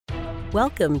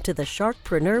Welcome to the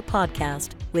Sharkpreneur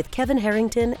Podcast with Kevin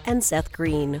Harrington and Seth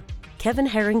Green. Kevin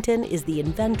Harrington is the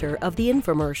inventor of the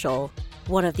infomercial,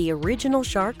 one of the original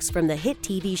sharks from the hit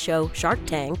TV show Shark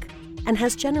Tank, and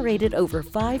has generated over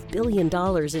 $5 billion in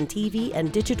TV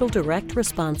and digital direct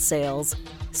response sales.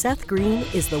 Seth Green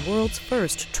is the world's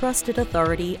first trusted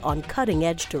authority on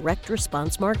cutting-edge direct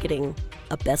response marketing,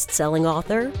 a best-selling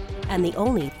author, and the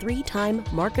only 3-time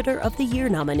Marketer of the Year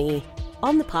nominee.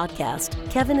 On the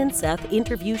podcast, Kevin and Seth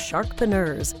interview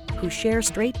sharkpreneurs who share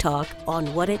straight talk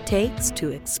on what it takes to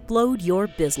explode your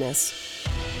business.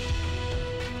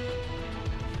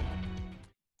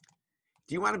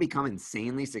 Do you want to become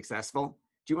insanely successful?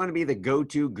 Do you want to be the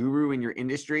go-to guru in your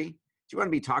industry? Do you want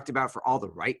to be talked about for all the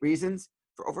right reasons?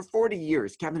 For over 40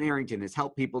 years, Kevin Harrington has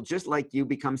helped people just like you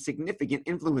become significant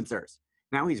influencers.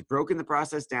 Now he's broken the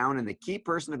process down in the Key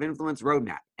Person of Influence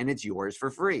Roadmap, and it's yours for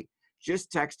free.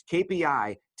 Just text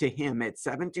KPI to him at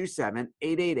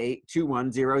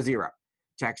 727-888-2100.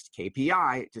 Text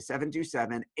KPI to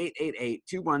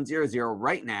 727-888-2100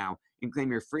 right now and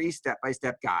claim your free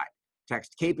step-by-step guide.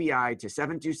 Text KPI to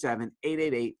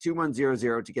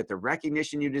 727-888-2100 to get the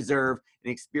recognition you deserve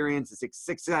and experience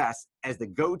success as the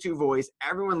go-to voice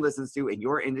everyone listens to in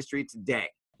your industry today.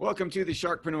 Welcome to the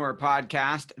Sharkpreneur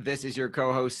Podcast. This is your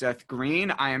co-host, Seth Green.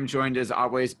 I am joined, as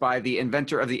always, by the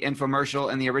inventor of the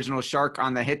infomercial and the original shark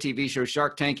on the hit TV show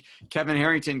Shark Tank, Kevin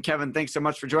Harrington. Kevin, thanks so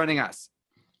much for joining us.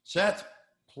 Seth,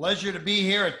 pleasure to be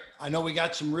here. I know we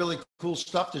got some really cool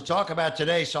stuff to talk about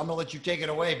today, so I'm going to let you take it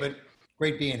away, but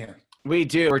great being here. We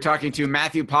do. We're talking to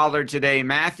Matthew Pollard today.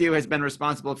 Matthew has been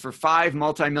responsible for 5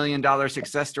 multi-million-dollar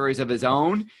success stories of his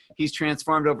own. He's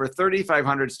transformed over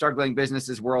 3,500 struggling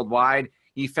businesses worldwide.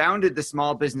 He founded the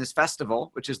Small Business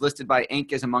Festival, which is listed by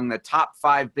Inc. as among the top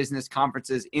 5 business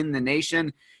conferences in the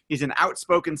nation. He's an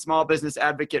outspoken small business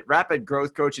advocate, rapid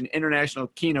growth coach, and international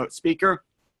keynote speaker.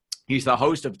 He's the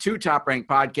host of 2 top-ranked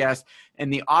podcasts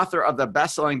and the author of the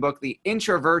best-selling book, The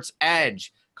Introvert's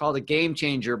Edge, called A Game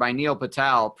Changer by Neil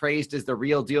Patel, praised as the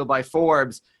real deal by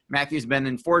Forbes. Matthew's been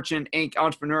in Fortune, Inc.,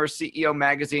 Entrepreneur, CEO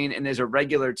Magazine, and is a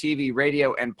regular TV,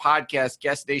 radio, and podcast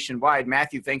guest nationwide.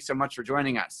 Matthew, thanks so much for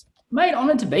joining us. Mate,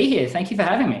 honored to be here. Thank you for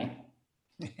having me.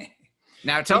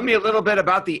 Now, tell me a little bit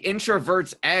about the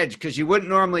Introvert's Edge, because you wouldn't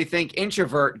normally think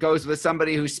introvert goes with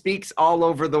somebody who speaks all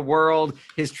over the world,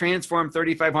 has transformed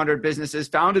 3,500 businesses,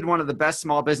 founded one of the best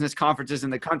small business conferences in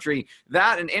the country.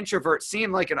 That and introvert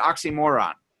seem like an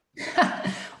oxymoron.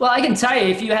 Well, I can tell you,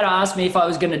 if you had asked me if I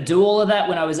was going to do all of that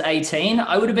when I was 18,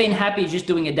 I would have been happy just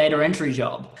doing a data entry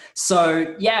job.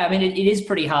 So, yeah, I mean, it is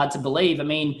pretty hard to believe. I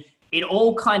mean, it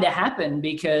all kind of happened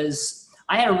because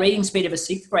I had a reading speed of a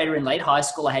 6th grader in late high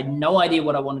school. I had no idea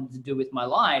what I wanted to do with my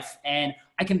life. And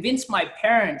I convinced my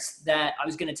parents that I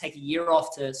was going to take a year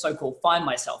off to so-called find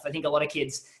myself. I think a lot of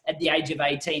kids at the age of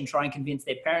 18 try and convince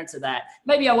their parents of that.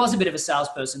 Maybe I was a bit of a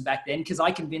salesperson back then because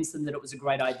I convinced them that it was a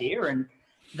great idea. And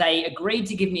they agreed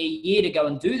to give me a year to go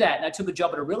and do that. And I took a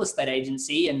job at a real estate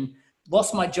agency and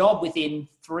lost my job within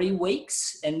 3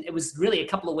 weeks. And it was really a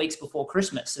couple of weeks before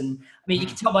Christmas. And I mean, you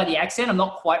can tell by the accent, I'm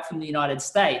not quite from the United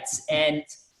States. And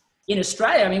in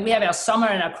Australia, I mean, we have our summer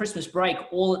and our Christmas break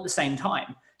all at the same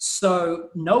time. So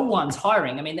no one's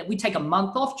hiring. I mean, we take a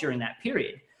month off during that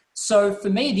period. So for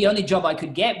me, the only job I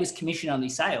could get was commission-only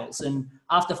sales. And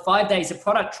after 5 days of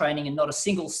product training and not a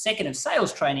single second of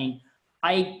sales training,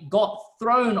 I got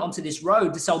thrown onto this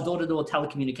road to sell door-to-door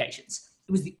telecommunications.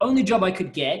 It was the only job I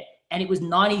could get. And it was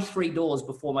 93 doors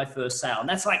before my first sale. And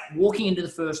that's like walking into the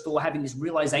first door, having this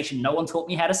realization, no one taught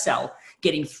me how to sell,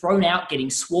 getting thrown out, getting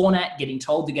sworn at, getting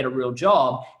told to get a real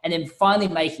job, and then finally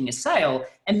making a sale.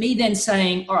 And me then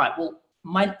saying, all right, well,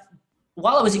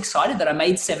 while I was excited that I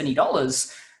made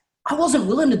 $70, I wasn't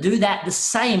willing to do that the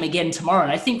same again tomorrow.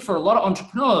 And I think for a lot of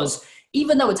entrepreneurs,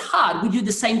 even though it's hard, we do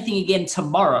the same thing again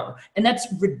tomorrow. And that's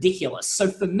ridiculous. So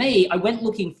for me, I went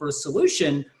looking for a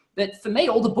solution. But for me,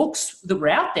 all the books that were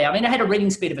out there, I mean, I had a reading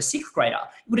speed of a 6th grader.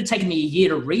 It would have taken me a year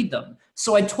to read them.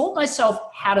 So I taught myself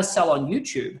how to sell on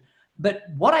YouTube. But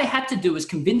what I had to do was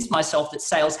convince myself that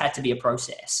sales had to be a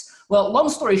process. Well, long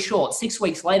story short, 6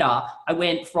 weeks later, I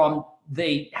went from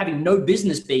having no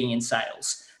business being in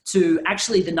sales to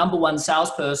actually the number 1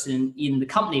 salesperson in the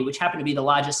company, which happened to be the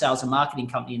largest sales and marketing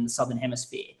company in the Southern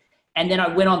Hemisphere. And then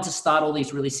I went on to start all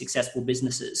these really successful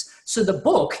businesses. So the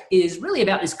book is really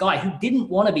about this guy who didn't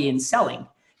want to be in selling,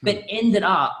 but ended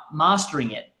up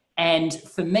mastering it. And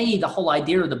for me, the whole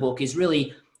idea of the book is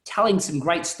really telling some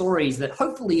great stories that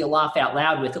hopefully you'll laugh out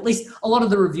loud with. At least a lot of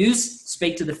the reviews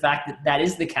speak to the fact that that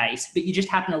is the case, but you just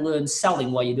happen to learn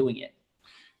selling while you're doing it.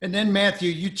 And then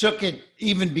Matthew, you took it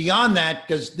even beyond that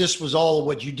because this was all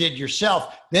what you did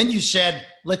yourself. Then you said,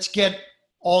 let's get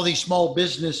all these small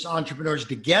business entrepreneurs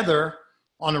together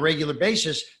on a regular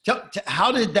basis.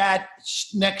 How did that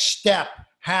next step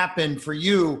happen for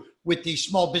you with these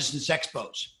small business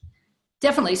expos?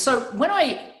 Definitely.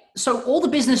 So all the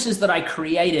businesses that I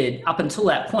created up until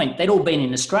that point, they'd all been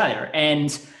in Australia.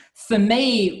 And for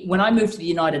me, when I moved to the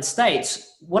United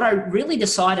States, what I really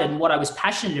decided and what I was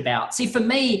passionate about, see, for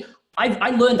me,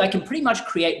 I learned I can pretty much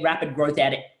create rapid growth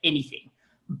out of anything,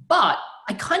 but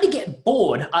I kind of get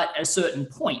bored at a certain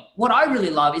point. What I really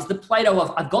love is the Play-Doh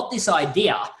of, I've got this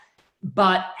idea,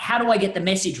 but how do I get the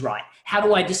message right? How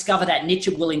do I discover that niche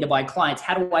of willing to buy clients?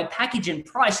 How do I package and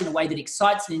price in a way that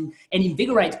excites and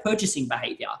invigorates purchasing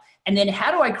behavior? And then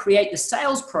how do I create the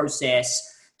sales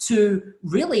process to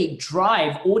really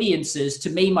drive audiences to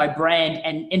me, my brand,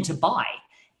 and to buy?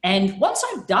 And once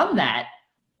I've done that,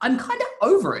 I'm kind of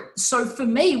over it. So for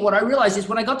me, what I realized is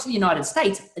when I got to the United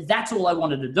States, that's all I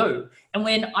wanted to do. And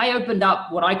when I opened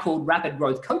up what I called rapid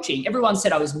growth coaching, everyone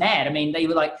said I was mad. I mean, they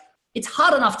were like, it's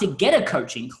hard enough to get a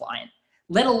coaching client,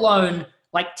 let alone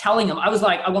like telling them. I was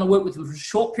like, I want to work with them for a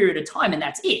short period of time and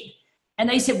that's it. And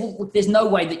they said, well, look, there's no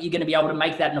way that you're going to be able to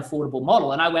make that an affordable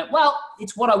model. And I went, well,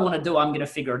 it's what I want to do. I'm going to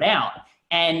figure it out.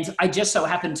 And I just so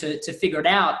happened to figure it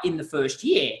out in the first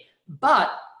year. But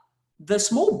the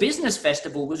Small Business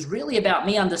Festival was really about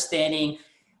me understanding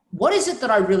what is it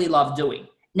that I really love doing.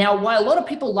 Now, while a lot of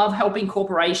people love helping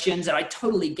corporations, and I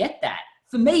totally get that,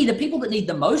 for me, the people that need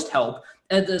the most help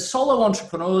are the solo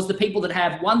entrepreneurs, the people that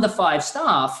have 1 to 5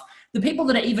 staff, the people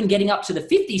that are even getting up to the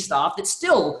 50 staff that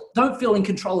still don't feel in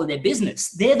control of their business.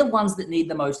 They're the ones that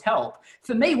need the most help.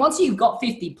 For me, once you've got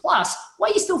 50 plus, why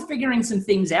are you still figuring some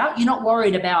things out? You're not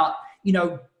worried about,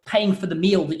 paying for the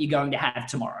meal that you're going to have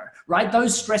tomorrow, right?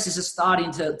 Those stresses are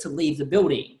starting to leave the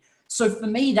building. So for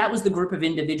me, that was the group of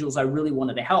individuals I really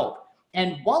wanted to help.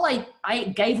 And while I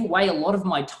gave away a lot of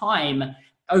my time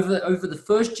over the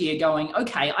first year going,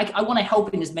 okay, I want to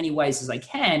help in as many ways as I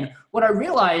can. What I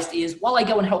realized is while I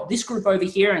go and help this group over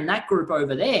here and that group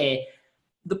over there,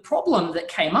 the problem that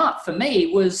came up for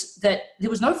me was that there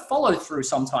was no follow through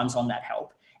sometimes on that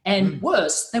help. And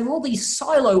worse, there were all these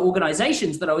silo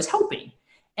organizations that I was helping.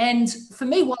 And for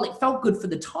me, while it felt good for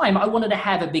the time, I wanted to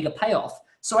have a bigger payoff.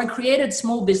 So I created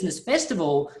Small Business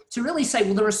Festival to really say,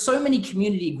 well, there are so many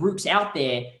community groups out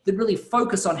there that really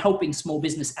focus on helping small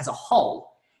business as a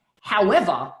whole.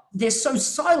 However, they're so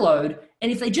siloed,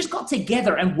 and if they just got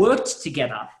together and worked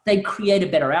together, they'd create a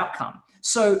better outcome.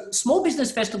 So Small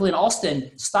Business Festival in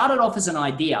Austin started off as an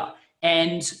idea,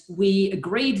 and we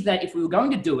agreed that if we were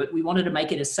going to do it, we wanted to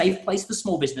make it a safe place for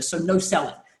small business, so no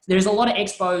selling. There's a lot of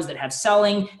expos that have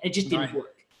selling, and it just didn't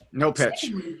work. No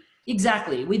pitch.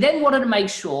 Exactly. We then wanted to make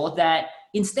sure that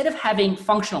instead of having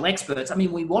functional experts, we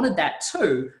wanted that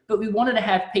too, but we wanted to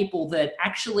have people that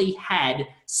actually had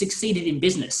succeeded in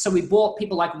business. So we brought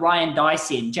people like Ryan Dice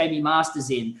in, Jamie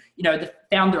Masters in, the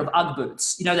founder of UGG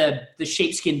Boots, the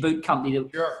sheepskin boot company,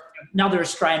 another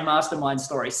Australian mastermind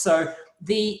story. So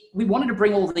we wanted to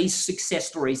bring all these success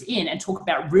stories in and talk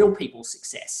about real people's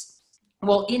success.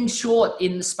 Well, in short,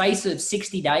 in the space of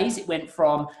 60 days, it went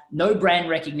from no brand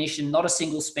recognition, not a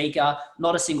single speaker,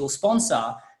 not a single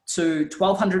sponsor, to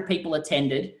 1,200 people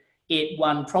attended. It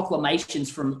won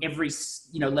proclamations from every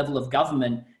level of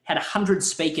government, had 100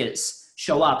 speakers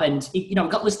show up, and it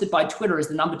got listed by Twitter as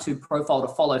the number 2 profile to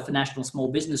follow for National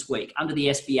Small Business Week, under the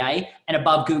SBA and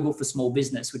above Google for small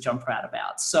business, which I'm proud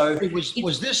about. So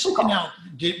was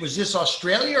this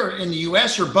Australia or in the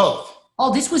US or both?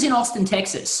 Oh, this was in Austin,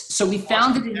 Texas. So we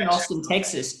founded it in Austin,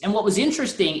 Texas. And what was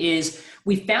interesting is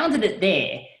we founded it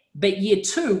there, but year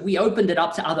 2, we opened it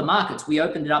up to other markets. We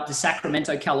opened it up to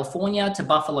Sacramento, California, to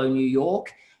Buffalo, New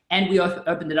York, and we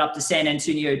opened it up to San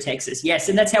Antonio, Texas. Yes,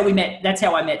 and that's how we met. That's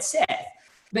how I met Seth.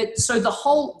 But so the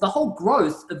whole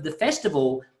growth of the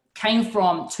festival came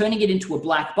from turning it into a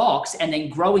black box and then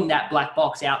growing that black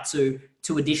box out to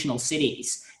additional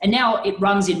cities. And now it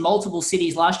runs in multiple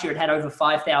cities. Last year, it had over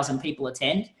 5,000 people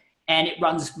attend, and it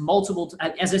runs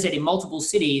as I said, in multiple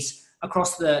cities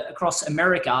across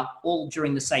America, all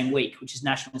during the same week, which is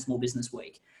National Small Business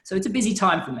Week. So it's a busy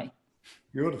time for me.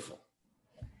 Beautiful.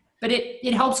 But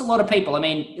it helps a lot of people.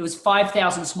 It was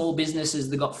 5,000 small businesses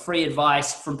that got free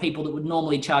advice from people that would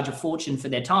normally charge a fortune for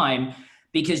their time,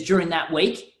 because during that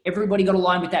week, everybody got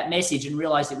aligned with that message and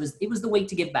realized it was the week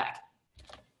to give back.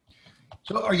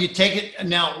 So are you taking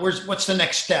now? What's the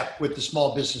next step with the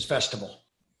Small Business Festival?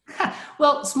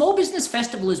 Well, Small Business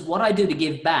Festival is what I do to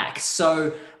give back.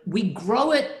 So we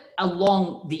grow it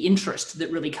along the interest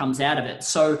that really comes out of it.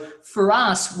 So for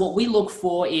us, what we look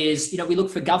for is, we look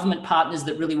for government partners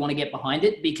that really want to get behind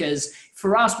it, because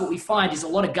for us, what we find is a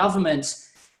lot of governments,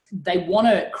 they want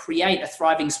to create a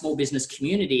thriving small business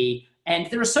community. And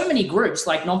there are so many groups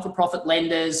like non-for-profit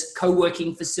lenders,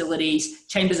 co-working facilities,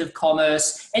 chambers of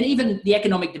commerce, and even the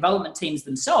economic development teams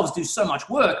themselves do so much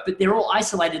work, but they're all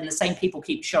isolated and the same people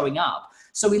keep showing up.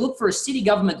 So we look for a city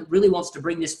government that really wants to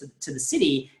bring this to the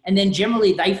city. And then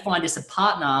generally they find us a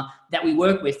partner that we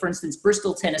work with. For instance,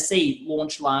 Bristol, Tennessee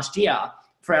launched last year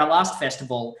for our last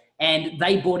festival. And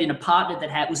they brought in a partner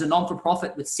that was a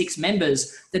non-for-profit with 6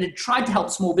 members that had tried to help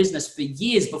small business for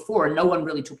years before, and no one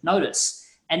really took notice.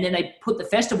 And then they put the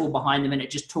festival behind them and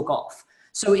it just took off.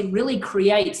 So it really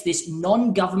creates this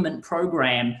non-government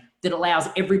program that allows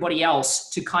everybody else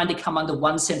to kind of come under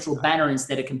one central banner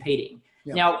instead of competing.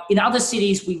 Yeah. Now, in other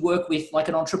cities, we work with like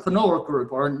an entrepreneur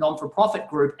group or a non-for-profit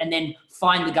group and then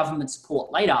find the government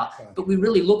support later. Okay. But we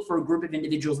really look for a group of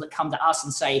individuals that come to us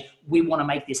and say, we want to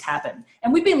make this happen.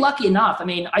 And we've been lucky enough. I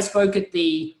mean, I spoke at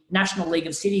the National League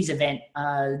of Cities event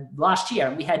last year,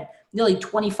 and we had nearly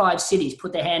 25 cities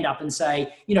put their hand up and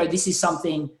say, this is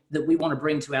something that we want to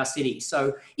bring to our city.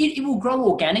 So it will grow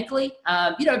organically,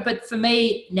 but for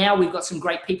me, now we've got some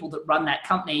great people that run that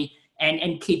company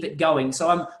and keep it going.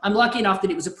 So I'm lucky enough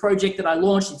that it was a project that I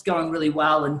launched. It's going really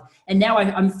well. And now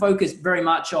I'm focused very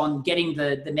much on getting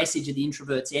the message of the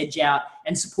Introvert's Edge out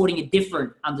and supporting a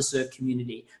different underserved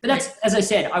community. But that's, as I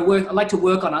said, I like to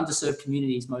work on underserved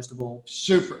communities most of all.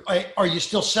 Super. Are you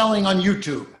still selling on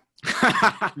YouTube?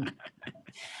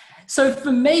 So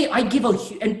for me, I give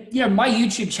my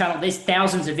YouTube channel, there's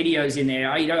thousands of videos in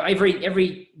there.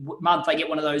 Every month I get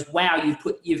one of those, wow,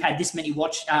 you've had this many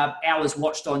hours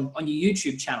watched on your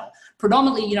YouTube channel.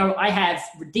 Predominantly, I have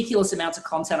ridiculous amounts of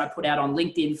content I put out on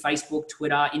LinkedIn, Facebook,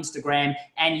 Twitter, Instagram,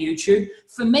 and YouTube.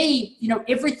 For me,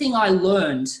 everything I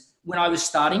learned when I was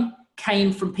starting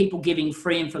came from people giving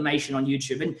free information on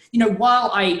YouTube. And,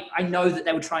 while I know that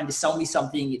they were trying to sell me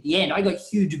something at the end, I got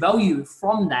huge value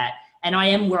from that. And I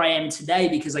am where I am today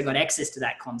because I got access to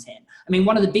that content. I mean,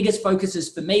 one of the biggest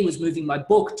focuses for me was moving my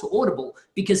book to Audible,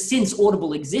 because since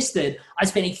Audible existed, I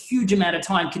spent a huge amount of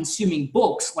time consuming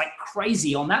books like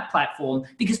crazy on that platform,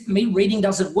 because for me, reading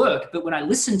doesn't work. But when I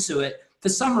listen to it, for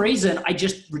some reason, I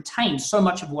just retained so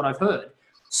much of what I've heard.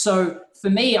 So for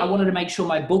me, I wanted to make sure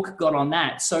my book got on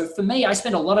that. So for me, I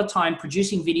spent a lot of time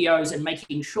producing videos and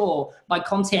making sure my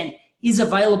content is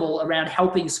available around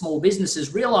helping small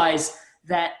businesses realize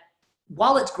that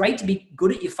while it's great to be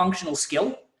good at your functional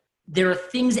skill, there are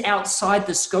things outside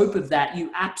the scope of that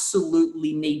you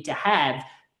absolutely need to have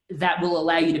that will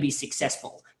allow you to be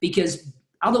successful. Because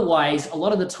otherwise, a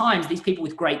lot of the times, these people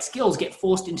with great skills get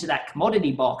forced into that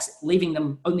commodity box, leaving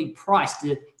them only price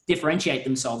to differentiate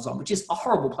themselves on, which is a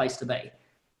horrible place to be.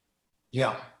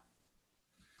 Yeah.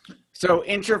 So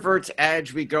Introvert's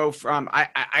Edge, we go from,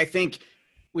 I think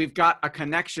we've got a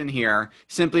connection here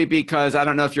simply because, I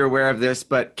don't know if you're aware of this,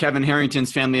 but Kevin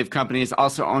Harrington's family of companies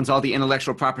also owns all the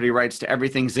intellectual property rights to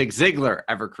everything Zig Ziglar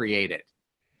ever created,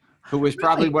 who was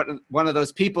probably one of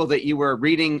those people that you were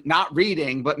not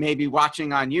reading, but maybe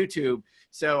watching on YouTube.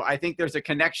 So I think there's a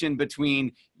connection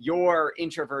between your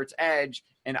Introvert's Edge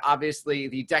and obviously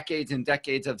the decades and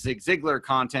decades of Zig Ziglar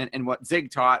content and what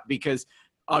Zig taught, because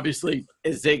obviously,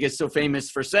 as Zig is so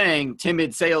famous for saying,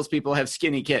 timid salespeople have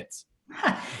skinny kids.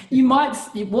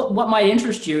 What might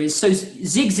interest you is, so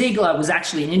Zig Ziglar was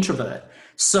actually an introvert.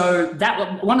 So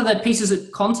that one of the pieces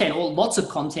of content, or lots of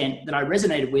content that I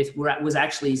resonated with was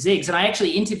actually Zig's. And I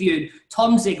actually interviewed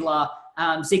Tom Ziglar,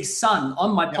 Zig's son,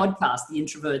 on my podcast, The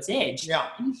Introvert's Edge. Yeah.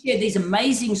 And he shared these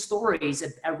amazing stories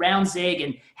around Zig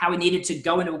and how he needed to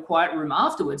go into a quiet room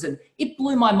afterwards. And it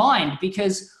blew my mind,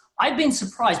 because I've been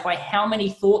surprised by how many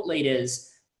thought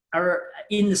leaders are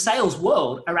in the sales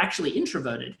world are actually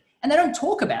introverted. And they don't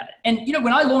talk about it. And,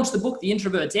 when I launched the book, The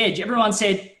Introvert's Edge, everyone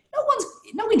said,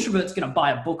 no introvert's going to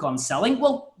buy a book on selling.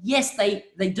 Well, yes, they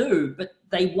do, but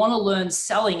they want to learn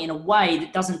selling in a way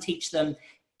that doesn't teach them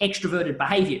extroverted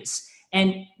behaviors.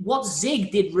 And what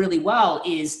Zig did really well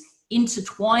is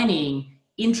intertwining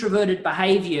introverted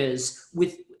behaviors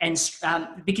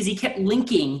because he kept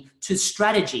linking to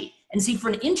strategy. And see, for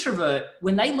an introvert,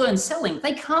 when they learn selling,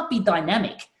 they can't be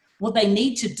dynamic. What they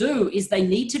need to do is they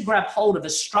need to grab hold of a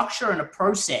structure and a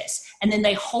process, and then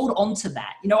they hold on to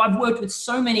that. I've worked with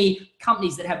so many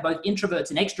companies that have both introverts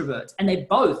and extroverts, and they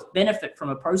both benefit from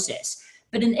a process.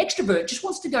 But an extrovert just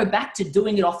wants to go back to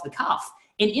doing it off the cuff.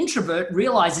 An introvert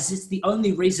realizes it's the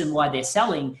only reason why they're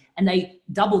selling, and they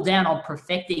double down on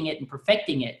perfecting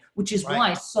it, which is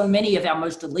why so many of our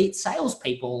most elite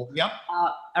salespeople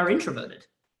are introverted.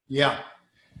 Yeah.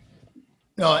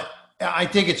 No, I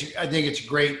think it's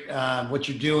great what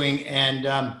you're doing, and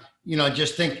I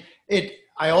just think it.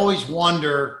 I always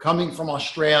wonder, coming from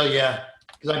Australia,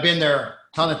 because I've been there a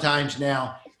ton of times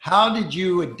now. How did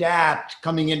you adapt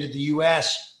coming into the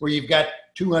U.S., where you've got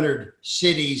 200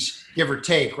 cities, give or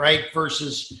take, right,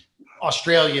 versus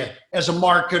Australia as a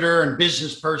marketer and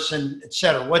business person, et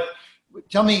cetera?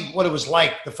 Tell me what it was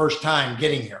like the first time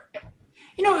getting here.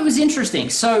 It was interesting.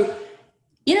 So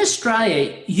in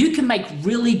Australia, you can make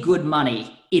really good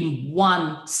money in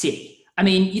one city. I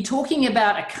mean, you're talking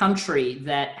about a country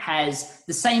that has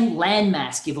the same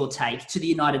landmass, give or take, to the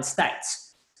United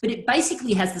States, but it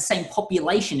basically has the same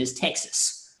population as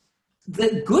Texas.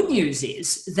 The good news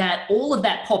is that all of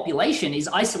that population is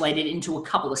isolated into a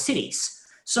couple of cities.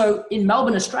 So in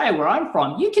Melbourne, Australia, where I'm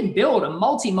from, you can build a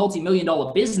multi-million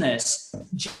dollar business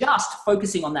just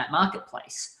focusing on that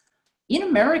marketplace. In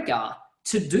America,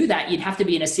 to do that, you'd have to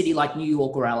be in a city like New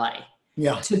York or LA.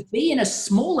 Yeah. To be in a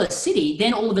smaller city,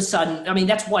 then all of a sudden, I mean,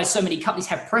 that's why so many companies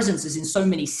have presences in so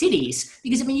many cities,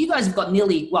 because I mean, you guys have got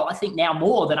nearly, well, I think now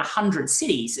more than 100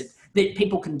 cities that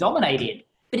people can dominate in.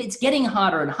 But it's getting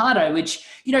harder and harder, which,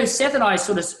 Seth and I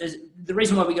the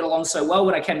reason why we get along so well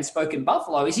when I came and spoke in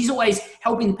Buffalo is he's always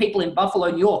helping people in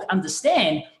Buffalo, New York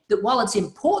understand that while it's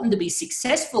important to be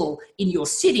successful in your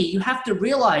city, you have to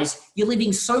realize you're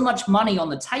leaving so much money on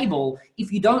the table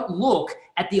if you don't look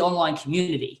at the online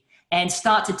community and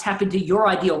start to tap into your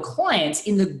ideal clients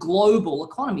in the global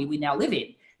economy we now live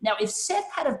in. Now, if Seth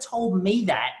had have told me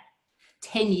that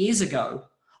 10 years ago,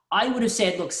 I would have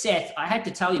said, look, Seth, I had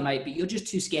to tell you, mate, but you're just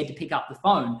too scared to pick up the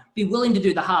phone. Be willing to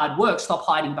do the hard work. Stop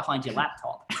hiding behind your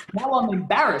laptop. Now I'm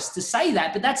embarrassed to say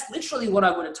that, but that's literally what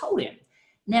I would have told him.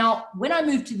 Now, when I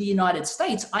moved to the United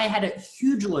States, I had a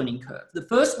huge learning curve. The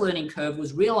first learning curve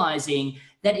was realizing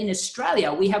that in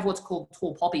Australia, we have what's called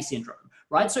tall poppy syndrome,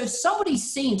 right? So if somebody's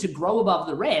seen to grow above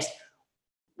the rest,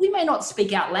 we may not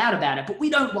speak out loud about it, but we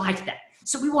don't like that.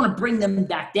 So we want to bring them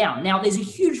back down. Now, there's a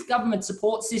huge government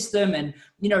support system and,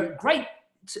 great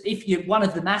if you're one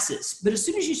of the masses. But as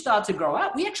soon as you start to grow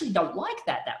up, we actually don't like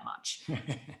that much.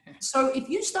 So if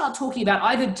you start talking about,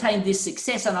 I've obtained this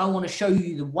success and I want to show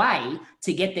you the way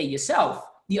to get there yourself,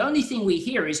 the only thing we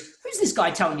hear is, who's this guy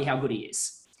telling me how good he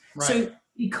is? Right. So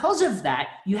because of that,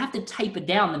 you have to taper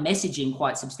down the messaging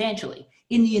quite substantially.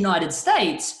 In the United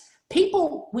States,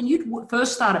 people, when you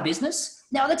first start a business,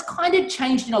 now that's kind of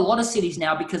changed in a lot of cities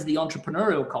now because of the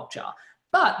entrepreneurial culture.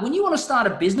 But when you want to start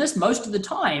a business, most of the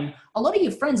time, a lot of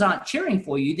your friends aren't cheering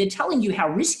for you. They're telling you how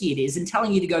risky it is and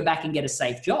telling you to go back and get a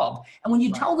safe job. And when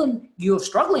you tell them you're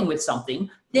struggling with something,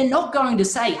 they're not going to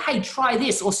say, hey, try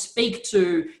this, or speak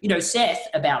to, Seth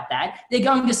about that. They're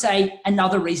going to say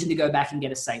another reason to go back and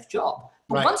get a safe job.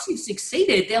 But once you've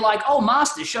succeeded, they're like, oh,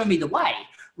 master, show me the way,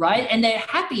 right? And they're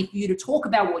happy for you to talk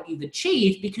about what you've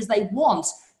achieved because they want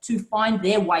to find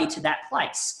their way to that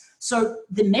place. So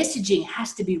the messaging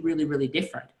has to be really, really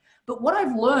different. But what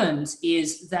I've learned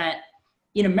is that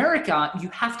in America, you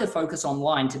have to focus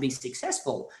online to be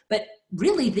successful. But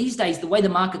really these days, the way the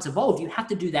market's evolved, you have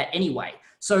to do that anyway.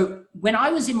 So when I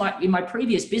was in my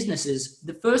previous businesses,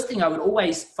 the first thing I would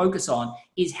always focus on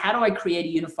is how do I create a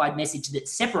unified message that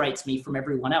separates me from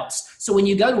everyone else? So when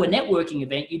you go to a networking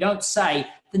event, you don't say,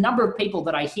 the number of people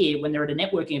that I hear when they're at a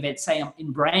networking event say I'm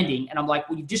in branding, and I'm like,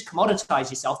 well, you've just commoditized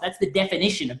yourself. That's the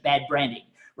definition of bad branding,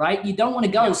 right? You don't want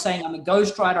to go saying I'm a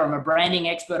ghostwriter, I'm a branding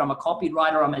expert, I'm a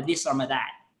copywriter, I'm a this, I'm a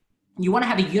that. You want to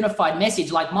have a unified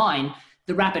message like mine,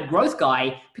 the rapid growth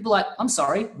guy. People are like, I'm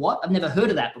sorry, what? I've never heard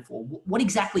of that before. What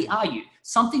exactly are you?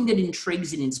 Something that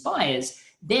intrigues and inspires.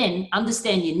 Then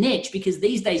understand your niche, because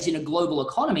these days in a global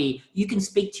economy, you can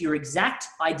speak to your exact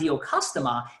ideal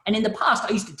customer. And in the past,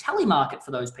 I used to telemarket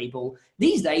for those people.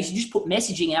 These days, you just put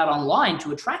messaging out online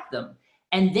to attract them.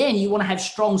 And then you want to have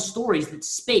strong stories that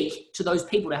speak to those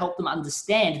people to help them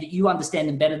understand that you understand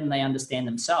them better than they understand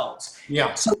themselves.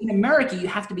 Yeah. So in America, you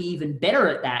have to be even better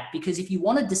at that, because if you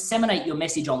want to disseminate your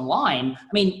message online,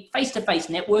 I mean, face-to-face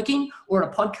networking or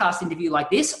a podcast interview like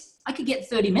this, I could get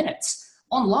 30 minutes.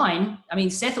 Online, I mean,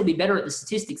 Seth will be better at the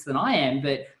statistics than I am,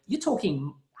 but you're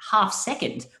talking half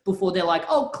second before they're like,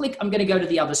 oh, click, I'm going to go to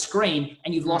the other screen,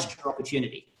 and you've lost your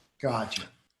opportunity. Gotcha.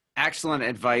 Excellent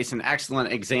advice and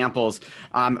excellent examples.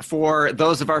 For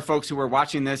those of our folks who are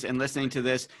watching this and listening to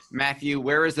this, Matthew,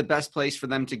 where is the best place for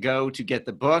them to go to get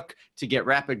the book, to get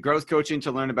rapid growth coaching,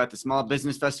 to learn about the Small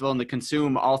Business Festival, and to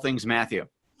consume all things Matthew?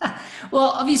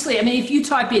 Well, obviously, I mean, if you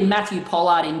type in Matthew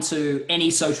Pollard into any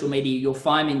social media, you'll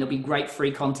find me and there'll be great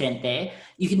free content there.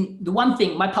 The one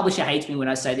thing, my publisher hates me when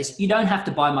I say this, you don't have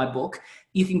to buy my book.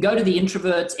 You can go to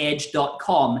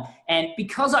theintrovertsedge.com. And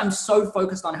because I'm so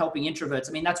focused on helping introverts,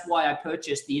 I mean, that's why I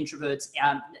purchased the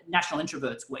National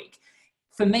Introverts Week.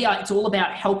 For me, it's all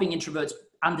about helping introverts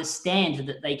understand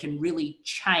that they can really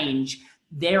change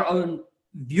their own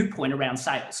viewpoint around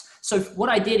sales. So what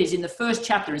I did is in the first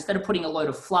chapter, instead of putting a load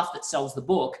of fluff that sells the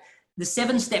book, the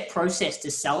 7-step process to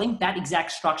selling, that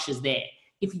exact structure is there.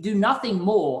 If you do nothing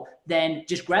more than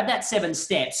just grab that 7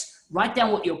 steps, write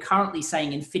down what you're currently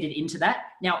saying and fit it into that.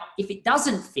 Now, if it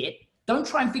doesn't fit, don't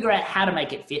try and figure out how to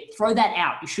make it fit. Throw that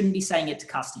out. You shouldn't be saying it to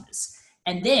customers.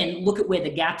 And then look at where the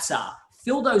gaps are.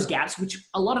 Fill those gaps, which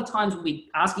a lot of times will be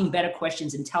asking better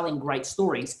questions and telling great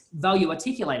stories, value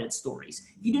articulated stories.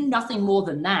 If you do nothing more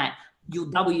than that, you'll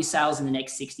double your sales in the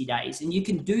next 60 days. And you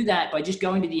can do that by just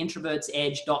going to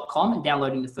theintrovertsedge.com and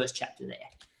downloading the first chapter there.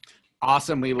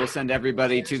 Awesome. We will send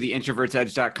everybody to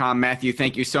theintrovertsedge.com. Matthew,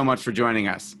 thank you so much for joining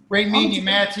us. Great meeting you,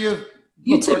 Matthew.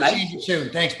 You too, mate. See you soon.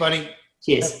 Thanks, buddy.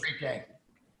 Cheers. Have a great day.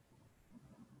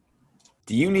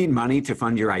 Do you need money to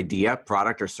fund your idea,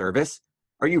 product, or service?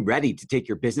 Are you ready to take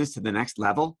your business to the next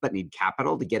level, but need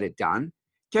capital to get it done?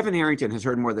 Kevin Harrington has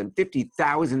heard more than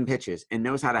 50,000 pitches and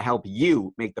knows how to help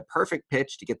you make the perfect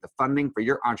pitch to get the funding for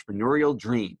your entrepreneurial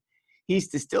dream. He's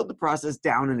distilled the process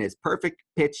down in his perfect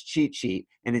pitch cheat sheet,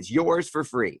 and it's yours for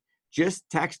free. Just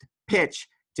text PITCH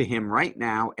to him right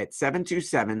now at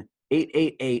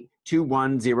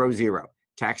 727-888-2100.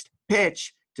 Text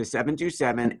PITCH to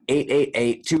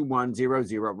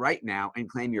 727-888-2100 right now and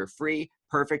claim your free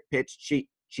perfect pitch cheat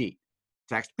sheet.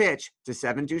 Text PITCH to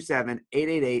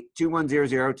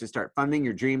 727-888-2100 to start funding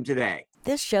your dream today.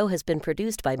 This show has been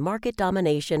produced by Market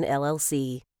Domination,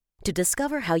 LLC. To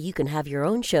discover how you can have your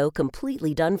own show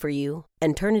completely done for you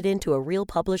and turn it into a real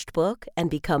published book and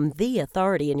become the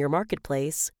authority in your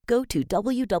marketplace, go to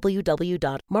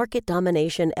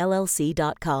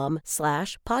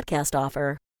www.marketdominationllc.com/podcast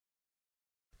offer.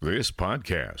 This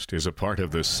podcast is a part of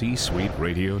the C-Suite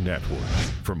Radio Network.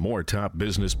 For more top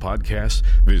business podcasts,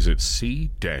 visit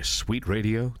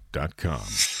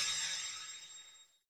c-suiteradio.com.